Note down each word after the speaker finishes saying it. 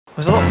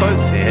There's a lot of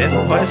boats here.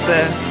 Why is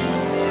there...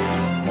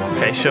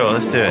 Okay, sure,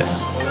 let's do it.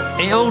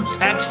 It all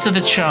adds to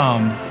the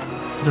charm,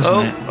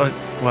 doesn't it?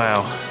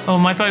 Wow. Oh,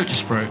 my boat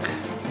just broke.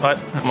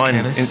 Mine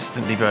careless.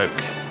 instantly broke.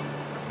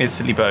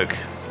 Instantly broken.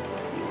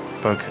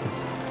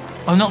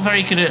 I'm not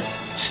very good at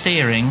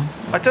steering.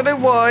 I don't know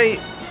why...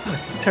 Oh,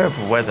 this is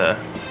terrible weather.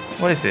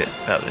 What is it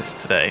about this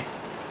today?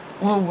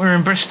 Well, we're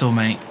in Bristol,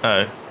 mate.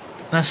 Oh.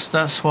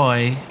 That's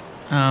why.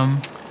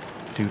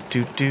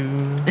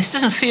 This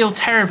doesn't feel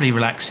terribly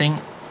relaxing.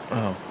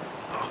 Oh,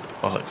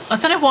 bollocks. I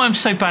don't know why I'm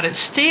so bad at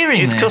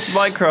steering. It's because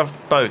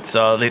Minecraft boats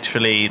are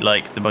literally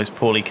like the most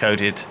poorly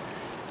coded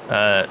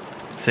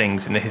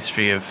things in the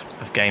history of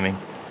gaming.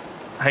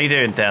 How you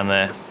doing down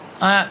there?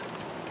 I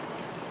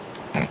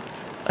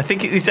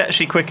think it's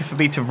actually quicker for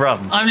me to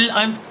run.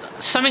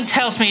 Something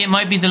tells me it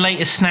might be the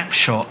latest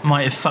snapshot.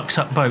 Might have fucked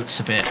up boats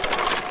a bit.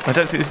 I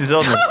don't think this is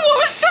on. What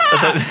was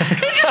that?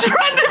 It just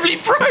randomly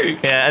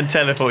broke. Yeah, and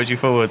teleported you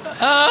forwards.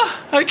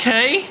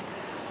 Okay.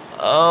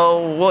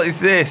 Oh, what is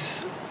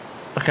this?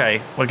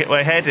 Okay,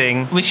 we're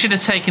heading. We should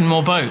have taken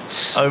more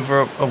boats.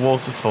 Over a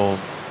waterfall.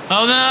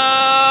 Oh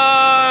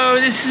no!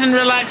 This isn't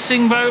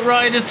relaxing boat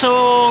ride at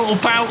all, or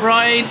bout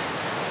ride.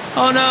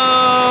 Oh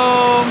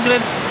no! I'm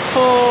gonna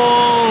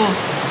fall.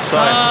 There's a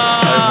sign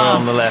over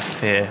on the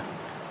left here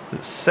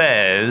that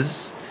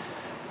says...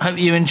 Hope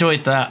you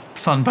enjoyed that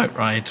fun boat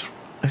ride.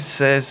 It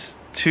says,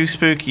 too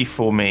spooky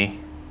for me.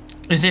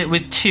 Is it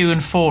with 2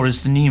 and 4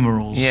 as the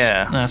numerals?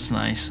 Yeah. That's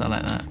nice, I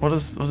like that. What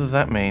does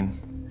that mean?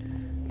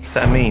 Is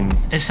that a meme?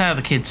 It's how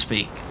the kids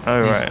speak.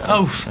 Oh, right.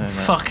 Oh,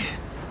 fuck.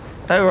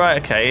 Oh,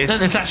 right, okay. Look,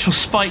 there's actual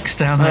spikes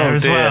down there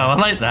as well. I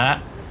like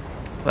that.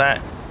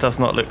 That does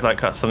not look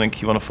like that's something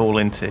you want to fall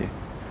into.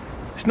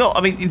 It's not,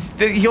 I mean,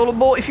 you're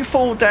more, if you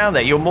fall down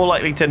there, you're more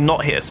likely to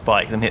not hit a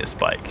spike than hit a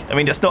spike. I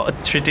mean, it's not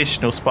a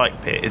traditional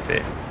spike pit, is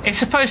it? It's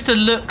supposed to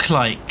look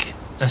like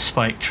a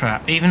spike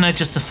trap, even though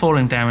just the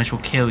falling damage will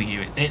kill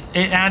you. It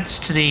adds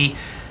to the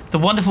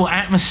wonderful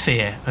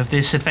atmosphere of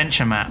this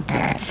adventure map.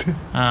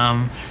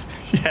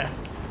 Yeah.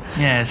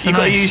 Yeah, You've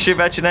got to use your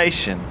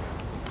imagination. Do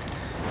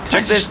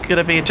you think there's going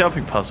to be a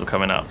jumping puzzle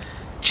coming up?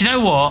 Do you know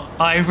what?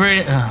 I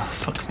really... Oh,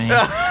 fuck me.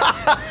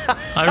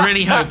 I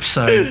really hope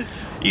so.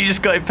 You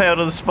just got impaled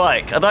on the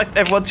spike. I'd like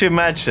everyone to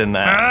imagine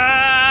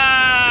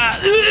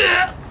that.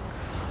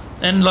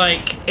 And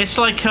like, it's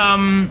like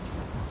in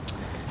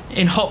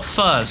Hot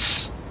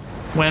Fuzz,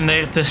 when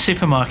the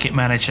supermarket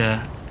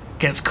manager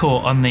gets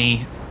caught on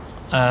the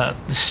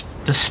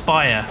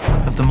spire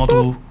of the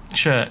model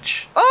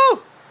church.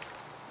 Oh!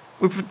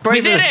 We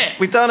did it!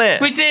 We've done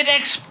it! We did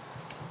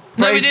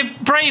we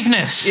did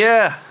braveness!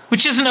 Yeah.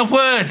 Which isn't a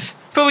word,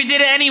 but we did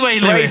it anyway,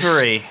 Lewis.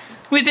 Bravery.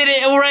 We did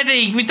it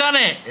already. We've done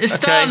it. It's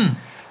done.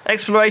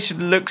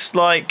 Exploration looks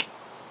like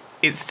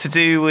it's to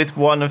do with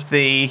one of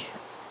the...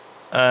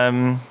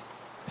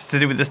 it's to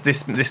do with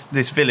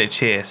this village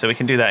here, so we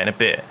can do that in a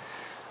bit.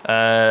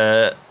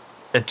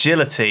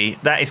 Agility,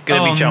 that is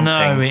going to be jumping.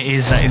 No, it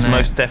is. That is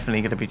most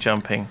definitely going to be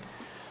jumping.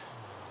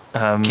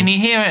 Can you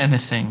hear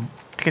anything?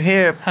 I can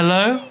hear...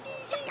 Hello?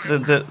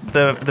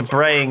 The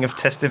braying of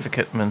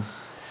testificate-men.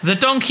 The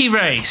donkey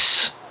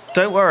race.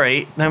 Don't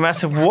worry, no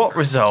matter what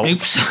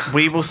results,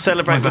 we will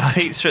celebrate with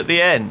pizza at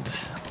the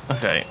end.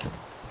 Okay.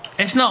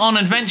 It's not on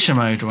adventure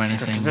mode or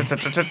anything.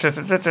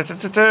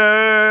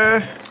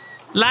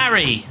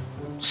 Larry,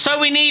 so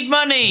we need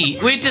money.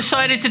 We've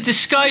decided to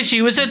disguise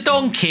you as a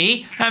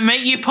donkey and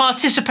make you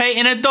participate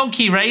in a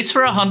donkey race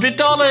for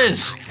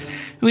 $100.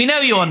 We know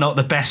you are not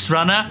the best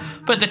runner,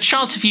 but the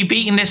chance of you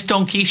beating this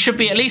donkey should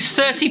be at least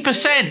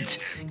 30%.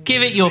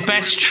 Give it your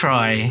best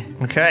try.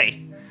 Okay.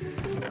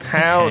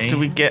 How do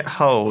we get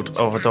hold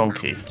of a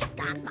donkey?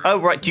 Oh,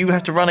 right. Do you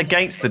have to run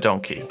against the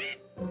donkey? Is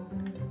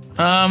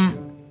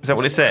that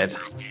what it said?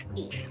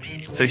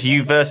 So it's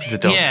you versus a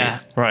donkey? Yeah.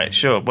 Right,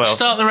 sure. Well,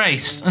 start the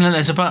race, and then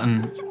there's a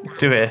button.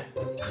 Do it.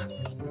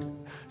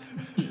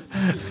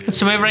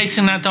 So we're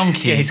racing that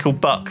donkey? Yeah, he's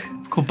called Buck.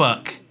 Called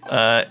Buck.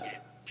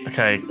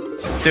 Okay.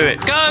 Do it.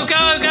 Go,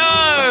 go,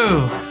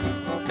 go!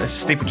 A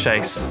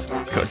steeplechase.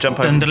 Got to jump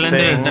over the thing.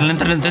 I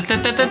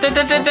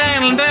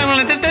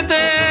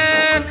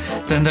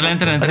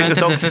think the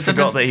donkey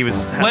forgot that he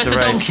was. Where's the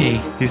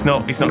donkey? He's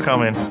not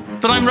coming.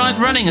 But I'm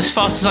running as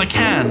fast as I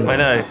can. I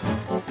know.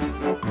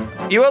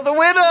 You are the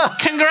winner!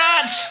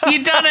 Congrats!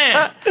 You done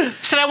it!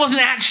 So that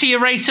wasn't actually a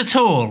race at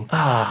all.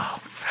 Ah,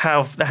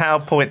 how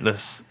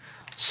pointless.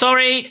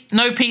 Sorry,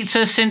 no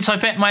pizza since I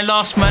bet my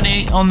last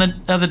money on the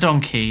other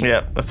donkey.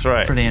 Yeah, that's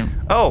right. Brilliant.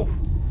 Oh,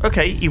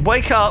 okay. You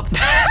wake up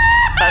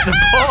at the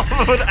bottom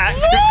of an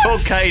active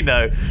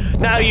volcano.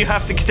 Now you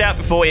have to get out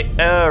before it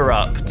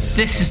erupts.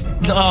 This is...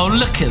 Oh,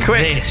 look at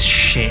this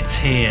shit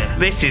here.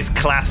 This is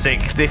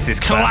classic. This is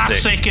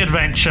classic. Classic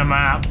adventure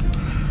map.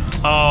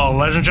 Oh,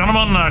 ladies and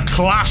gentlemen, a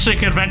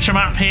classic adventure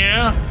map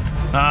here.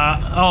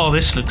 Oh,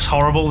 this looks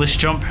horrible, this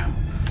jump.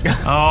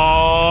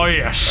 Oh,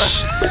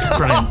 yes.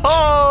 Brilliant.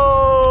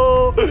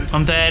 Oh!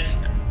 I'm dead.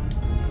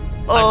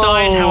 I've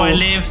died how I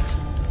lived.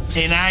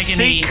 In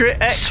agony, secret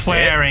exit.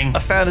 swearing. I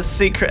found a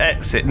secret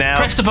exit now.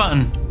 Press the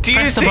button. Do you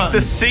Press the think button.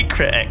 the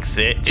secret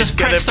exit Just is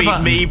going press to the be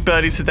button. me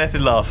burning to death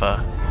in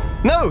lava?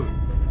 No!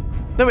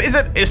 No, it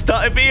isn't. It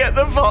started me at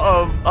the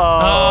bottom.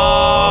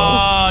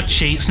 Oh,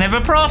 cheats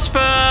never prosper.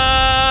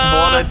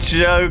 What a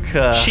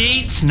joker.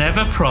 Cheats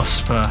never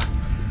prosper.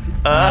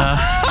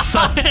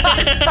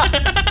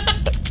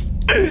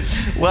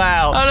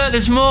 Wow. Oh, look,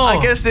 there's more. I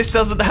guess this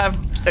doesn't have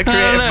a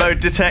creative look. mode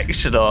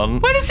detection on.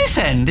 Where does this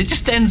end? It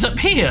just ends up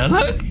here.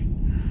 Look.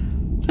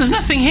 There's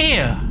nothing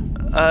here.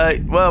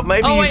 Well,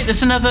 maybe. Oh, wait,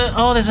 there's another.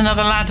 Oh, there's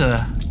another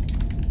ladder.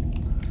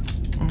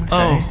 Okay.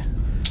 Oh.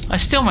 I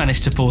still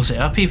managed to pause it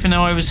up, even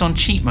though I was on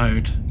cheat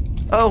mode.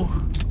 Oh.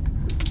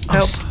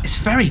 Help. It's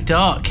very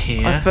dark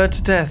here. I've burned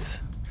to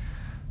death.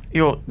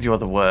 You're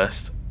the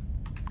worst.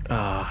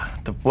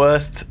 The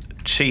worst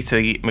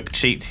cheaty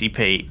McCheaty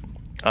Pete.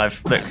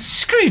 Look.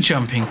 Screw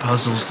jumping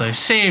puzzles, though.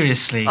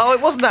 Seriously. Oh,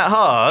 it wasn't that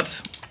hard.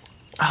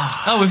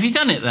 Oh, have you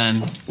done it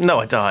then? No,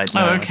 I died.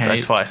 No, Oh, okay. I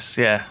died twice.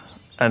 Yeah,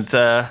 and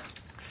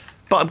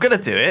but I'm gonna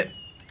do it.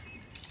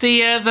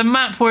 The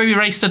map where we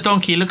raced the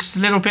donkey looks a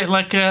little bit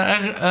like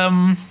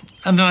I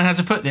don't know how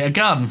to put it. A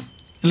gun.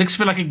 It looks a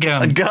bit like a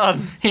gun. A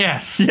gun.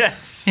 Yes.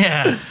 Yes.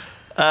 Yeah.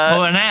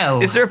 Or an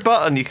L. Is there a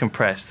button you can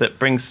press that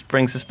brings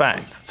us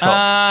back to the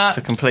top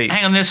to complete?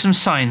 Hang on, there's some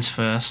signs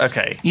first.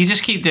 Okay. You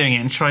just keep doing it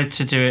and try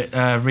to do it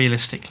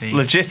realistically.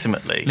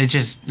 Legitimately.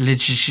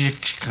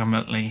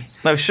 Legitimately.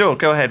 No, sure.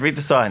 Go ahead. Read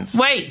the signs.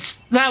 Wait,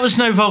 that was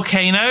no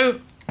volcano.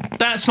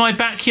 That's my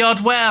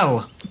backyard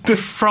well,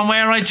 from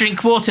where I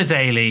drink water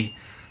daily.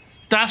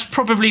 That's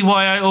probably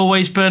why I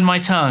always burn my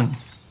tongue.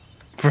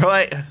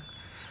 Right.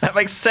 That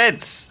makes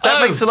sense.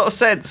 That makes a lot of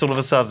sense all of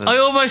a sudden. I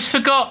almost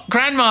forgot.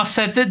 Grandma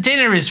said that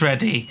dinner is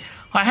ready.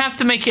 I have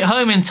to make it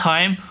home in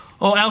time,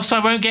 or else I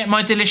won't get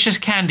my delicious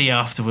candy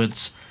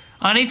afterwards.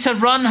 I need to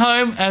run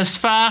home as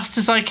fast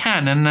as I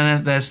can. And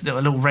then there's a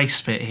little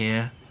race bit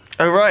here.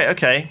 Oh, right.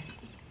 Okay.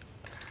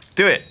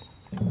 Do it.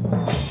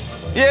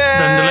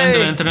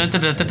 Yay!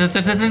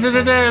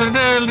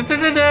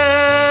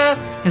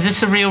 Is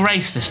this a real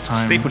race this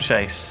time?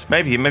 Steeplechase.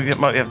 Maybe it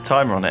might have a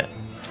timer on it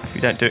if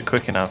you don't do it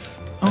quick enough.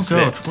 Oh That's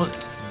god!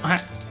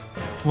 it.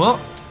 What?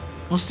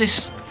 What's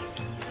this?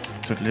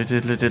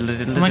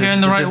 Am I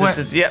going the right way?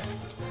 Yep.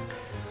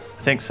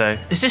 I think so.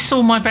 Is this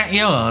all my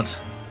backyard?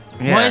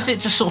 Yeah. Why is it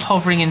just sort of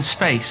hovering in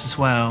space as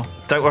well?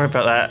 Don't worry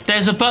about that.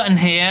 There's a button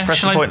here.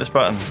 Press the pointless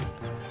button.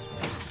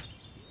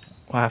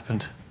 What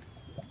happened?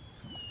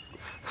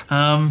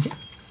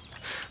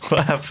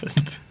 What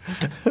happened?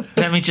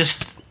 Let me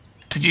just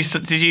Did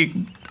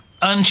you?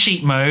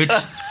 uncheat mode.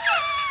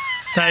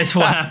 That is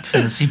what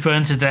happens. You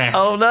burn to death.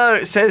 Oh no!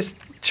 It says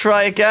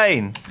try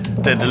again.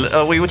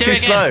 Oh, we were do too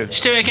it again. slow.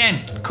 Just do it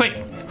again. Quick.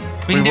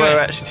 We We can do were it.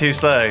 actually too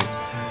slow.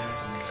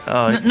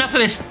 Oh, Enough of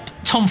this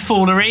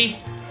tomfoolery.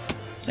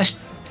 Let's.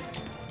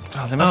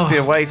 there must be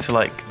a way to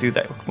like do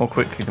that more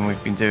quickly than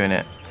we've been doing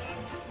it.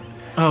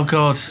 Oh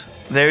god.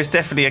 There is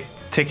definitely a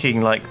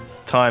ticking like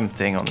time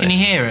thing on this. Can you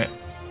hear it?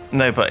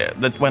 No,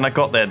 but when I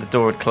got there, the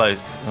door had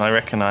closed, and I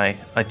reckon I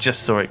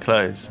just saw it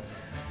close.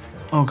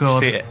 Oh god.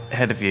 See it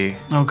ahead of you.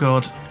 Oh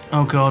god.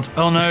 Oh god.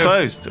 Oh no. It's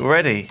closed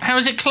already. How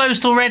is it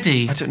closed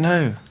already? I don't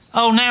know.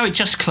 Oh, now it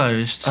just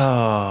closed.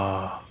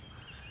 Oh,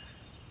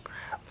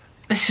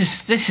 This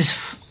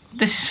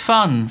is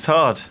fun. it's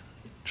hard.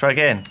 Try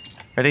again.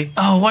 Ready?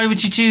 Oh, why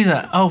would you do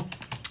that? Oh,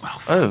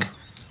 Oh.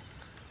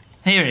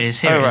 here it is.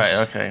 Here Oh, it is. right.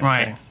 Okay.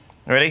 Right. Okay.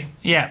 Ready?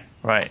 Yeah.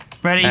 Right.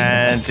 Ready?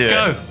 And do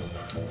Go. it.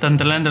 Dun,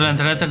 dun, dun, dun, dun,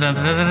 dun, dun, dun,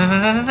 dun,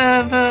 dun,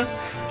 dun, dun.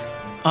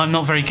 I'm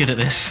not very good at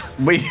this.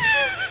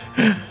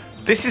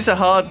 This is a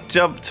hard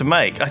jump to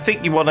make. I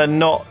think you want to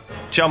not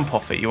jump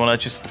off it. You want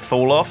to just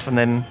fall off and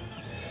then.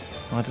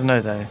 I don't know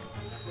though.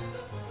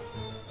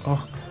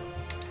 Oh,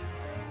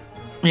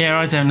 Yeah,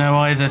 I don't know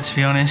either, to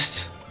be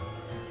honest.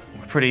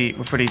 we're pretty I'm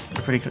neck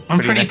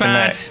pretty and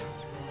bad. neck.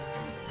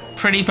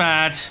 Pretty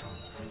bad.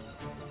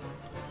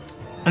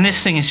 And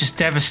this thing is just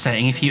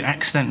devastating if you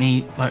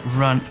accidentally like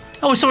run.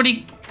 Oh, it's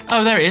already.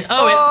 Oh, there it is.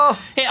 Oh!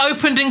 It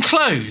opened and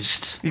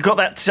closed. You got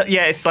that?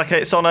 Yeah, it's like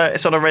it's on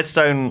a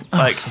redstone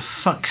like. For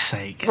fuck's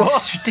sake!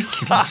 This is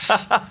ridiculous.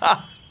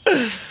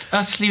 It's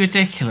utterly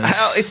ridiculous.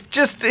 It's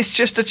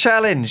just a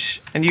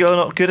challenge, and you're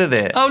not good at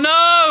it. Oh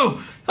no!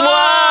 Wow.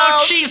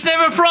 Oh, cheats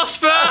never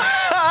prosper!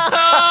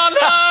 Oh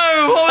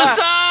no! What was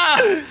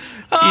that?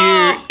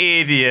 You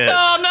idiot!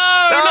 Oh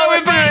no! No, No, we're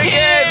let's do back it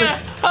again. here!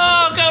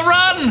 Oh, go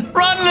run!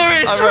 Run,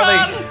 Lewis! I'm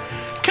run! running.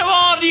 Come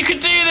on, you can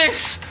do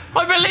this!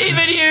 I believe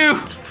in you!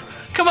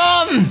 Come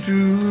on!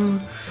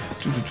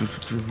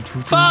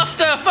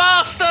 Faster!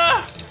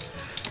 Faster!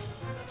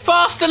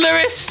 Faster,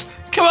 Lewis!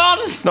 Come on!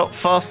 It's not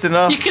fast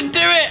enough. You can do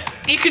it!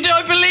 You can do it!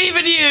 I believe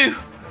in you!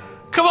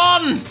 Come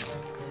on!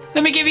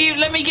 Let me give you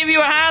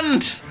a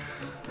hand!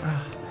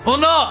 Or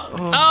not!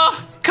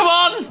 Oh, come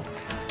on!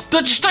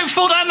 Just don't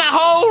fall down that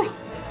hole!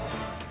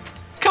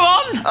 Come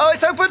on! Oh,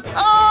 it's open! Oh,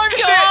 I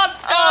missed God! it!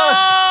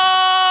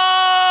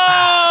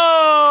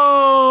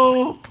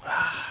 Oh!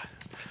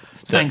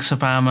 Thanks,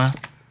 Obama.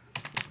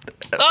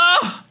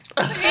 Oh!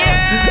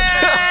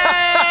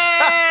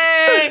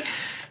 Yay!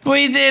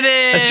 We did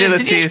it!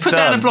 Agility Did you is just put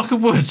down a done. block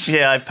of wood?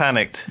 Yeah, I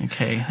panicked.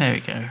 Okay, there we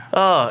go.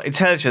 Oh,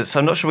 intelligence.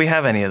 I'm not sure we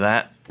have any of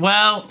that.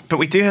 Well, But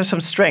we do have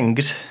some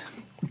strength.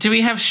 do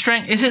we have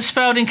strength? Is it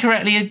spelled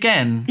incorrectly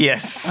again?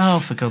 Yes. Oh,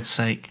 for God's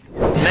sake.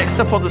 Next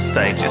up on the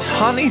stage is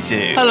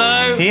Honeydew.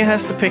 Hello. He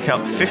has to pick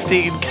up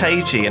 15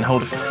 kg and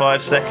hold it for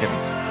 5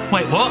 seconds.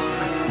 Wait, what?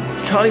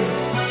 You can't even...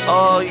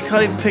 Oh, you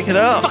can't even pick it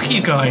up. Fuck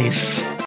you guys.